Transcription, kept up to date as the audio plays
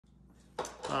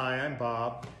Hi, I'm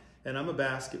Bob, and I'm a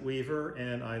basket weaver,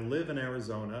 and I live in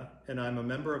Arizona, and I'm a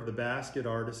member of the Basket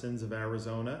Artisans of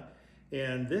Arizona.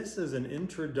 And this is an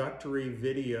introductory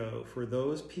video for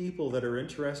those people that are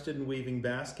interested in weaving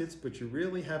baskets, but you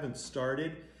really haven't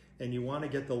started, and you want to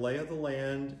get the lay of the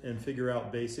land and figure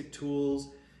out basic tools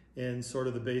and sort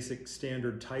of the basic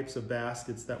standard types of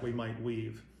baskets that we might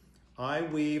weave. I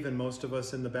weave, and most of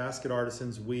us in the Basket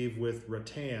Artisans weave with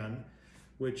rattan,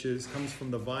 which comes from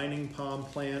the vining palm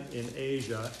plant in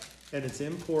Asia, and it's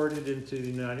imported into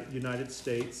the United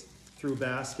States through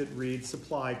basket reed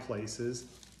supply places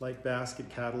like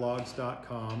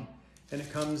basketcatalogs.com, and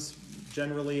it comes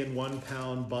generally in 1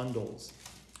 pound bundles,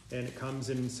 and it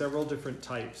comes in several different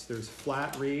types. There's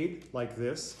flat reed like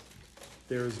this,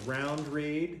 there's round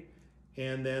reed,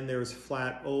 and then there's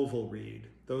flat oval reed.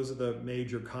 Those are the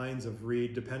major kinds of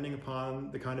reed depending upon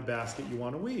the kind of basket you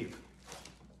want to weave.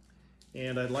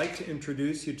 And I'd like to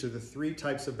introduce you to the 3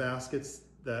 types of baskets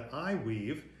that I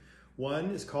weave.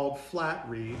 One is called flat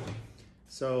reed.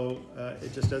 So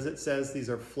just as it says, these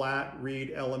are flat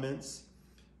reed elements,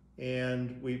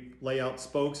 and we lay out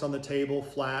spokes on the table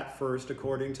flat first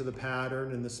according to the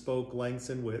pattern and the spoke lengths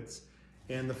and widths.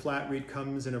 And the flat reed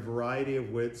comes in a variety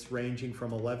of widths ranging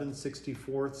from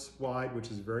 11/64 wide,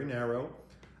 which is very narrow,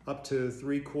 up to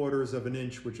 3/4 of an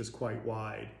inch, which is quite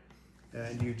wide.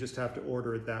 And you just have to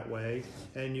order it that way.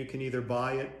 And you can either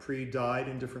buy it pre-dyed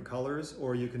in different colors,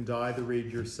 or you can dye the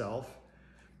reed yourself.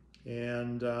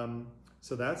 And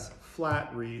so that's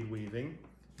flat reed weaving.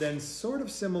 Then sort of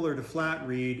similar to flat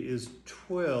reed is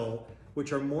twill,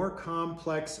 which are more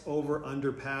complex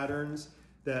over-under patterns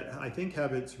that I think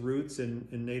have its roots in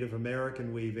Native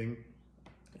American weaving.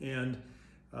 And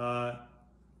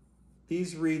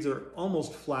these reeds are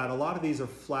almost flat. A lot of these are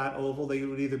flat oval. They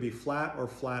would either be flat or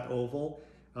flat oval.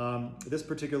 This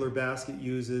particular basket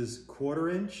uses 1/4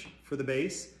 inch for the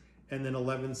base and then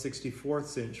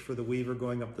 11/64 inch for the weaver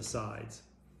going up the sides.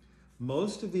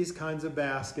 Most of these kinds of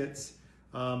baskets,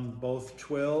 both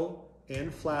twill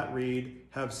and flat reed,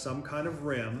 have some kind of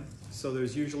rim. So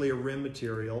there's usually a rim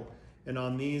material. And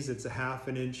on these, it's a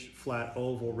 1/2 inch flat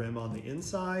oval rim on the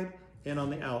inside and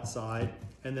on the outside,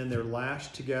 and then they're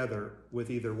lashed together with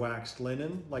either waxed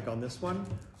linen, like on this one,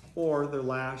 or they're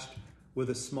lashed with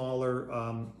a smaller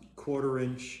 1/4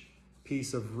 inch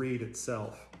piece of reed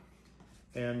itself.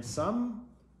 And some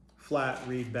flat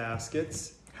reed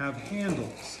baskets have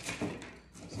handles.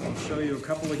 So I'll show you a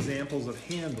couple examples of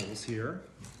handles here.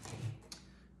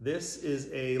 This is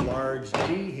a large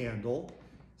D handle.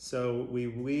 So we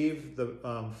weave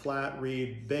the flat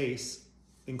reed base,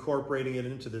 incorporating it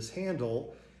into this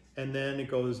handle, and then it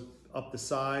goes up the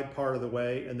side part of the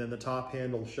way, and then the top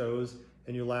handle shows,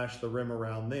 and you lash the rim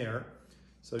around there.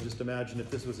 So just imagine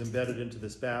if this was embedded into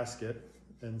this basket.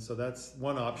 And so that's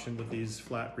one option with these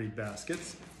flat reed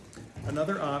baskets.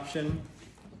 Another option,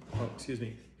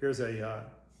 here's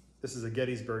this is a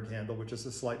Gettysburg handle, which is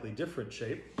a slightly different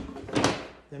shape.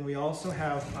 Then we also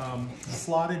have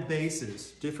slotted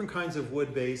bases, different kinds of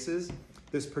wood bases.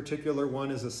 This particular one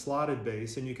is a slotted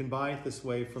base, and you can buy it this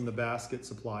way from the basket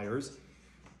suppliers.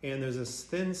 And there's a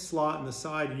thin slot in the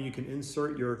side, and you can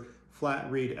insert your flat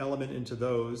reed element into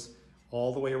those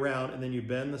all the way around, and then you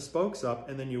bend the spokes up,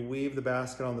 and then you weave the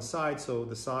basket on the side. So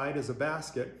the side is a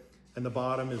basket, and the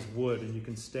bottom is wood, and you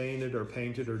can stain it or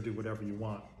paint it or do whatever you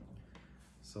want.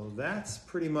 So that's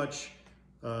pretty much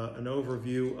an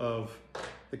overview of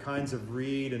the kinds of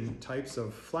reed and types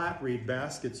of flat reed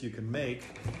baskets you can make.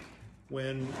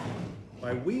 When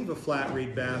I weave a flat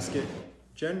reed basket,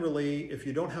 generally, if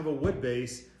you don't have a wood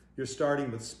base, you're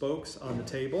starting with spokes on the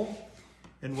table.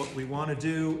 And what we want to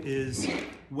do is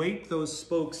weight those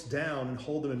spokes down and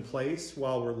hold them in place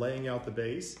while we're laying out the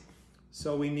base.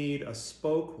 So we need a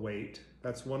spoke weight.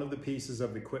 That's one of the pieces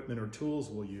of equipment or tools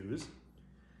we'll use.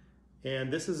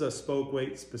 And this is a spoke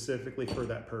weight specifically for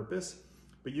that purpose,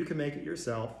 but you can make it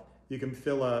yourself. You can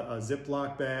fill a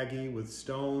Ziploc baggie with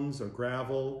stones or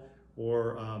gravel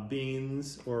or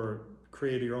beans, or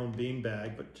create your own bean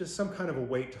bag, but just some kind of a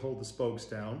weight to hold the spokes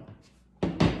down.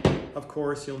 Of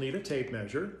course, you'll need a tape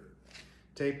measure.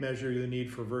 Tape measure you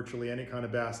need for virtually any kind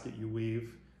of basket you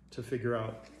weave to figure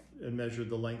out and measure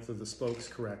the length of the spokes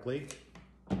correctly.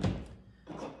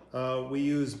 We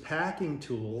use packing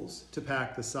tools to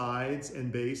pack the sides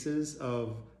and bases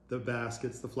of the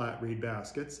baskets, the flat reed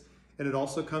baskets. And it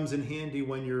also comes in handy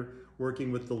when you're working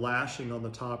with the lashing on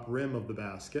the top rim of the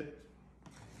basket.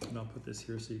 And I'll put this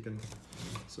here so you can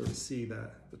sort of see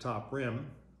the top rim.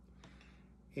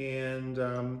 And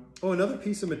another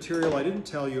piece of material I didn't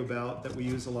tell you about that we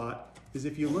use a lot is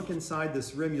if you look inside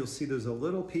this rim, you'll see there's a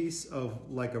little piece of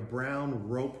like a brown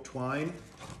rope twine.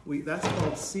 That's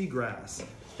called seagrass.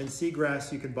 And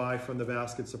seagrass you can buy from the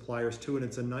basket suppliers too, and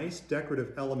it's a nice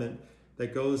decorative element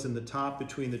that goes in the top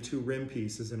between the two rim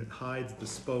pieces, and it hides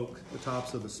the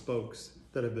tops of the spokes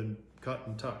that have been cut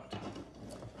and tucked.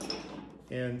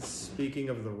 And speaking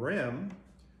of the rim,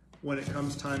 when it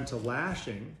comes time to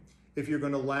lashing, if you're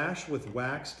going to lash with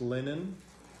waxed linen,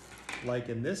 like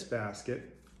in this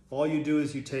basket, all you do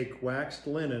is you take waxed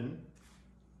linen,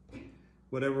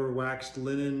 whatever waxed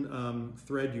linen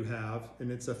thread you have, and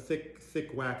it's a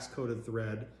thick wax-coated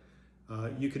thread.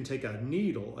 You can take a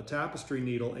needle, a tapestry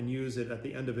needle, and use it at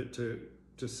the end of it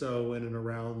to sew in and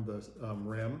around the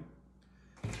rim.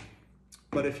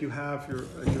 But if you're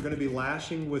going to be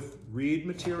lashing with reed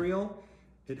material,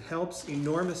 it helps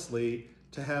enormously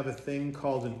to have a thing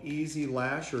called an easy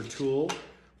lasher tool,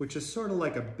 which is sort of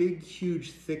like a big,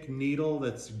 huge, thick needle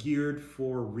that's geared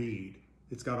for reed.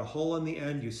 It's got a hole in the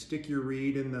end, you stick your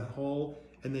reed in the hole,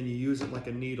 and then you use it like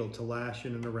a needle to lash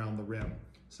in and around the rim.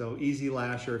 So easy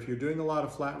lasher, if you're doing a lot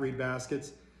of flat reed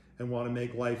baskets and want to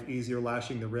make life easier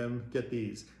lashing the rim, get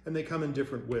these. And they come in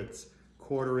different widths,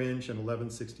 1/4 inch and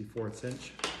 11/64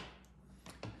 inch.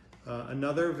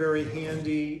 Another very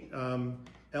handy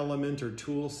element or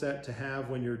tool set to have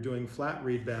when you're doing flat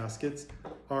reed baskets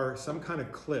are some kind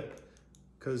of clip.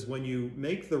 Because when you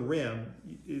make the rim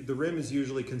is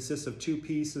usually consists of two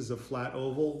pieces of flat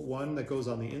oval, one that goes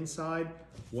on the inside,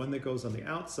 one that goes on the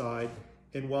outside.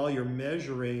 And while you're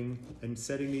measuring and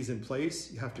setting these in place,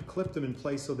 you have to clip them in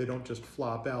place so they don't just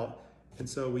flop out. And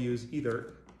so we use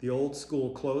either the old school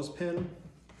clothespin,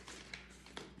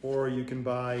 or you can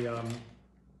buy,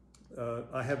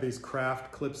 I have these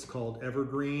craft clips called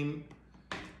Evergreen,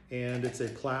 and it's a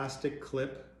plastic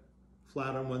clip,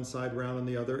 flat on one side, round on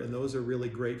the other, and those are really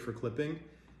great for clipping.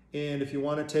 And if you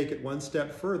want to take it one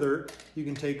step further, you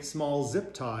can take small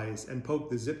zip ties and poke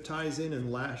the zip ties in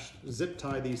and zip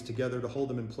tie these together to hold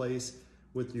them in place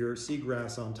with your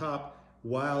seagrass on top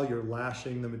while you're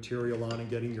lashing the material on and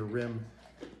getting your rim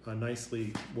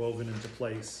nicely woven into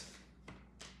place.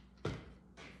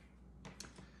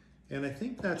 And I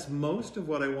think that's most of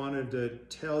what I wanted to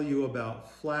tell you about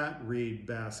flat reed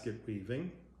basket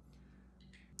weaving.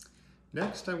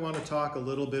 Next, I want to talk a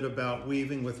little bit about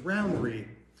weaving with round reed.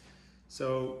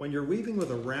 So when you're weaving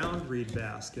with a round reed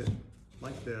basket,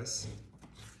 like this,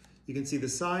 you can see the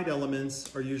side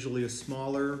elements are usually a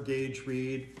smaller gauge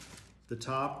reed, the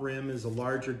top rim is a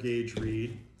larger gauge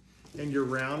reed, and your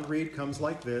round reed comes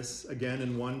like this, again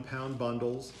in 1 pound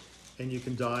bundles, and you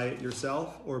can dye it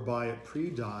yourself or buy it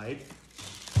pre-dyed.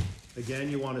 Again,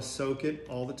 you want to soak it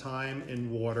all the time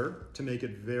in water to make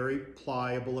it very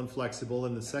pliable and flexible,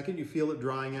 and the second you feel it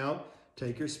drying out,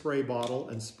 take your spray bottle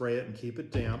and spray it and keep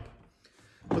it damp.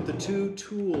 But the two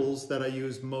tools that I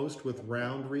use most with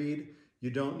round reed,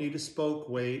 you don't need a spoke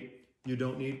weight, you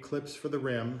don't need clips for the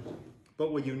rim,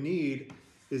 but what you need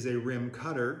is a rim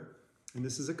cutter, and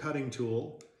this is a cutting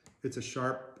tool. It's a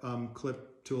sharp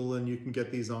clip tool, and you can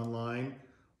get these online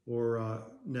or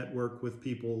network with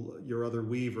people, your other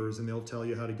weavers, and they'll tell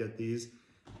you how to get these.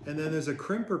 And then there's a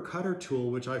crimper cutter tool,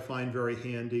 which I find very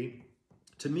handy.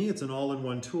 To me, it's an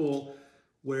all-in-one tool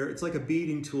where it's like a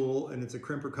beading tool and it's a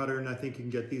crimper cutter, and I think you can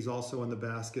get these also on the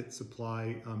basket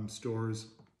supply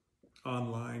stores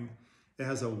online. It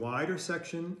has a wider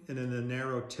section and then a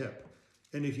narrow tip.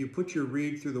 And if you put your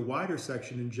reed through the wider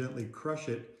section and gently crush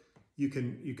it, you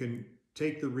can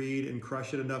take the reed and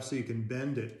crush it enough so you can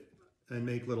bend it and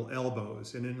make little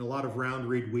elbows. And in a lot of round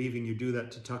reed weaving, you do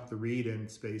that to tuck the reed in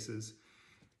spaces.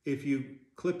 If you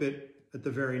clip it at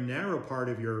the very narrow part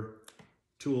of your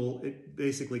tool, it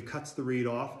basically cuts the reed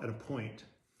off at a point.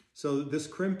 So this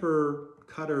crimper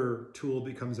cutter tool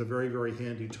becomes a very, very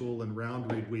handy tool in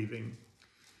round reed weaving.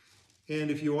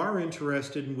 And if you are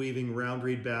interested in weaving round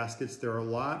reed baskets, there are a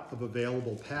lot of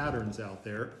available patterns out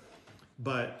there.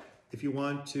 But if you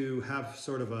want to have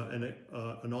sort of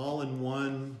an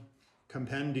all-in-one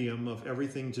compendium of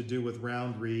everything to do with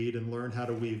round reed and learn how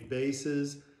to weave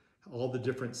bases, all the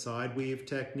different side weave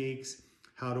techniques,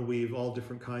 how to weave all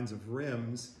different kinds of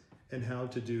rims, and how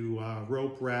to do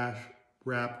rope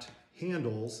wrapped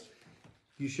handles,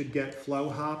 you should get Flo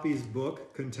Hoppy's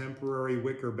book, Contemporary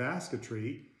Wicker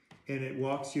Basketry, and it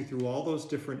walks you through all those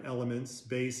different elements,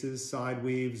 bases, side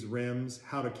weaves, rims,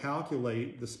 how to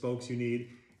calculate the spokes you need.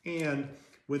 And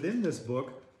within this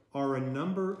book are a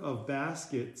number of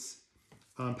baskets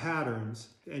patterns,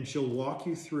 and she'll walk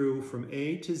you through from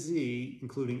A to Z,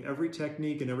 including every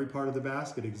technique and every part of the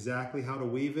basket, exactly how to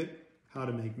weave it, how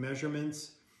to make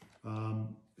measurements,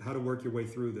 how to work your way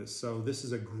through this. So this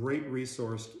is a great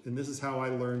resource, and this is how I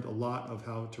learned a lot of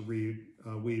how to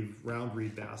weave round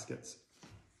reed baskets.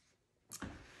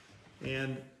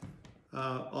 And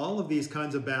all of these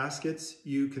kinds of baskets,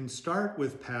 you can start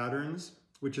with patterns,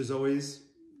 which is always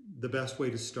the best way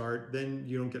to start. Then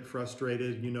you don't get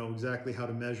frustrated. You know exactly how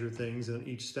to measure things and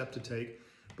each step to take.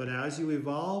 But as you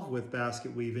evolve with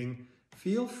basket weaving,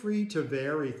 feel free to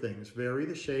vary things. Vary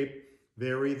the shape,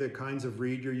 vary the kinds of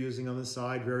reed you're using on the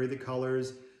side, vary the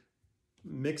colors,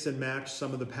 mix and match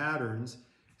some of the patterns.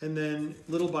 And then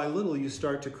little by little, you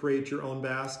start to create your own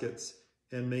baskets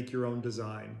and make your own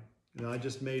design. And I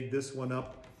just made this one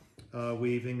up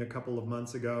weaving a couple of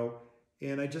months ago.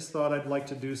 And I just thought I'd like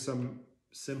to do some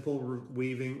simple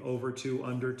weaving over 2,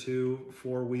 under 2,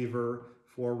 4 weaver,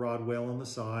 4 rod wale on the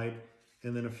side,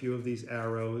 and then a few of these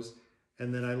arrows.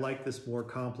 And then I like this more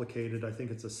complicated, I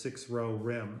think it's a 6-row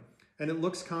rim. And it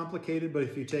looks complicated, but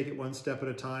if you take it one step at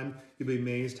a time, you'll be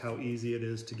amazed how easy it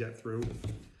is to get through.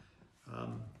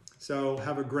 So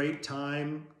have a great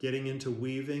time getting into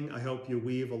weaving. I hope you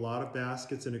weave a lot of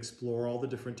baskets and explore all the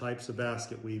different types of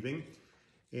basket weaving.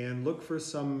 And look for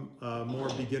some more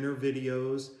beginner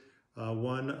videos.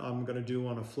 One I'm going to do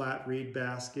on a flat reed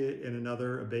basket, and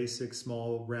another a basic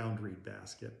small round reed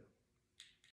basket.